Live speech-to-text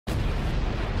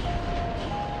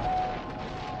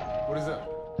What is that?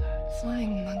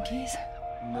 Flying monkeys?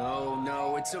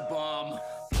 No, it's a bomb.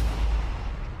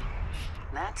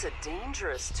 That's a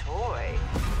dangerous toy.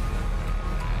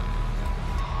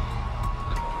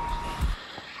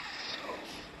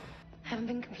 I haven't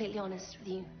been completely honest with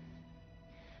you.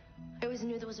 I always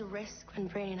knew there was a risk when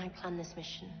Brainy and I planned this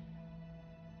mission.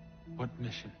 What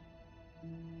mission?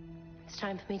 It's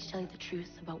time for me to tell you the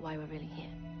truth about why we're really here.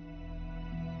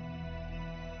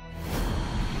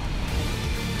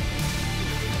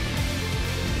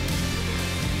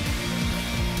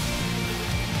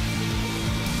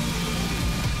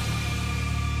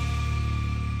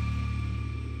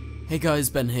 Hey guys,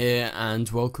 Ben here, and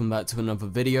welcome back to another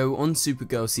video on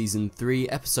Supergirl Season 3,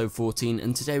 Episode 14,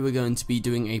 and today we're going to be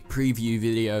doing a preview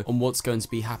video on what's going to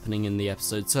be happening in the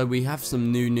episode. So we have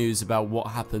some new news about what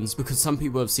happens, because some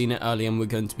people have seen it early and we're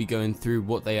going to be going through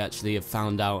what they actually have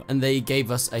found out, and they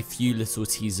gave us a few little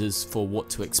teasers for what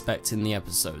to expect in the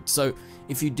episode. So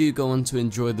if you do go on to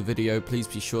enjoy the video, please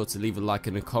be sure to leave a like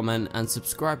and a comment, and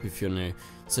subscribe if you're new,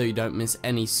 so you don't miss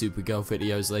any Supergirl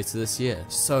videos later this year.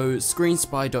 So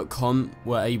Screenspy.com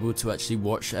were able to actually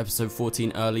watch episode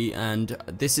 14 early, and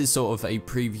this is sort of a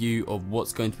preview of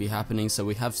what's going to be happening. So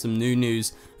we have some new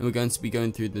news, and we're going to be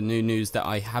going through the new news that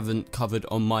I haven't covered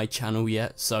on my channel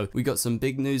yet. So we got some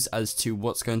big news as to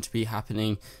what's going to be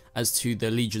happening as to the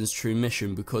Legion's true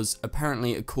mission, because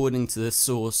apparently, according to this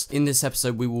source, in this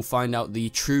episode we will find out the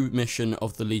true mission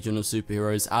of the Legion of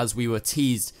Superheroes, as we were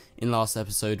teased in last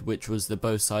episode, which was the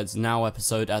Both Sides Now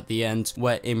episode at the end,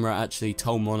 where Imra actually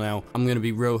told Mon-El, I'm gonna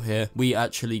be real here, we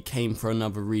actually came for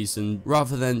another reason,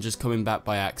 rather than just coming back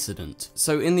by accident.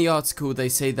 So in the article they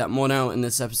say that Mon-El in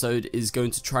this episode is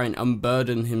going to try and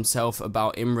unburden himself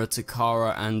about Imra to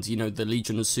Kara and, you know, the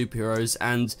Legion of Superheroes,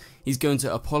 and he's going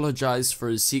to apologize for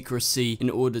his secrecy in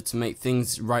order to make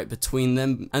things right between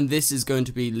them, and this is going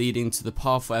to be leading to the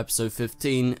path for episode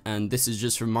 15, and this is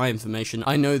just from my information.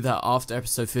 I know that after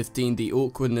episode 15 the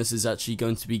awkwardness is actually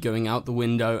going to be going out the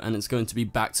window and it's going to be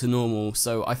back to normal,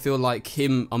 so I feel like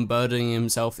him unburdening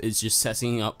himself is just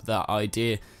setting up that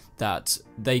idea that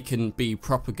they can be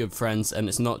proper good friends, and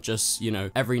it's not just, you know,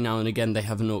 every now and again they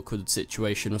have an awkward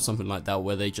situation or something like that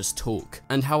where they just talk.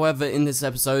 And however, in this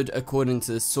episode, according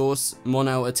to the source,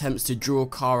 Mon-El attempts to draw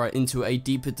Kara into a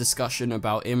deeper discussion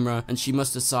about Imra, and she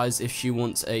must decide if she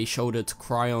wants a shoulder to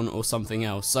cry on or something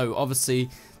else. So obviously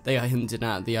they are hinting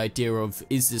at the idea of,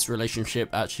 is this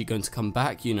relationship actually going to come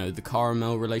back, you know, the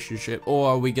Karamel relationship, or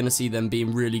are we going to see them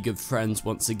being really good friends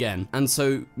once again? And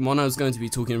so Mon-El's going to be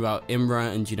talking about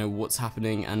Imra and, you know, what's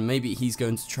happening, and maybe he's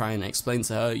going to try and explain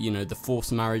to her, you know, the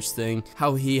forced marriage thing,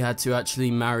 how he had to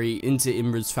actually marry into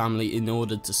Imra's family in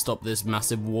order to stop this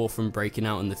massive war from breaking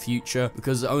out in the future,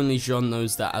 because only Jean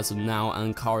knows that as of now,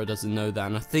 and Kara doesn't know that,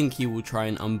 and I think he will try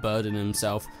and unburden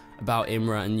himself about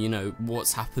Imra and, you know,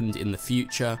 what's happened in the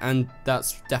future, and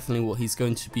that's definitely what he's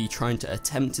going to be trying to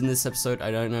attempt in this episode. I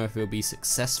don't know if he'll be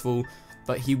successful,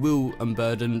 but he will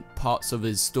unburden parts of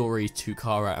his story to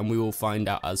Kara, and we will find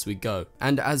out as we go.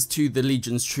 And as to the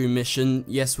Legion's true mission,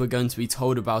 yes, we're going to be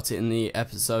told about it in the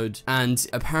episode, and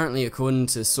apparently according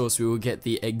to the source we will get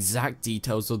the exact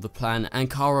details of the plan, and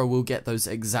Kara will get those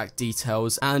exact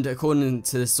details, and according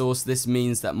to the source this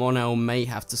means that Mon-El may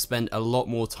have to spend a lot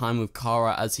more time with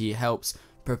Kara as he helps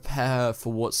prepare her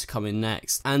for what's coming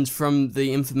next. And from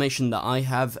the information that I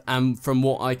have, and from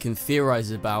what I can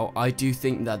theorize about, I do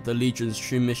think that the Legion's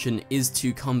true mission is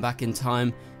to come back in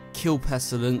time, kill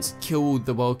Pestilence, kill all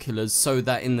the world killers, so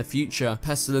that in the future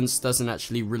Pestilence doesn't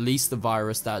actually release the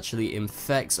virus that actually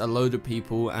infects a load of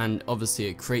people, and obviously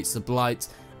it creates the blight,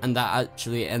 and that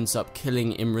actually ends up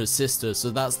killing Imra's sister.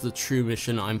 So that's the true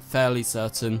mission, I'm fairly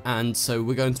certain, and so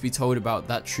we're going to be told about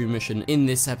that true mission in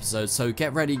this episode. So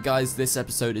get ready guys, this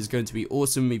episode is going to be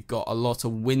awesome. We've got a lot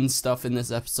of Win stuff in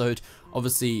this episode.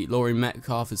 Obviously Laurie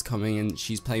Metcalf is coming in,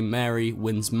 she's playing Mary,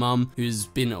 Win's mum, who's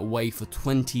been away for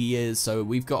 20 years, so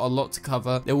we've got a lot to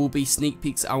cover. There will be sneak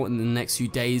peeks out in the next few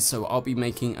days, so I'll be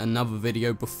making another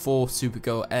video before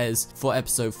Supergirl airs for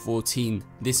episode 14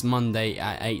 this Monday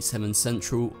at 8/7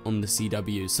 Central on the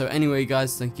CW. So anyway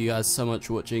guys, thank you guys so much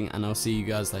for watching, and I'll see you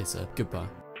guys later. Goodbye.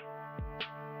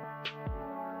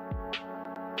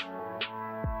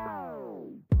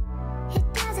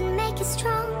 It doesn't make us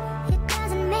strong, it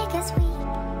doesn't make us weak.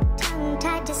 Tongue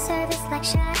tied to service like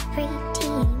shut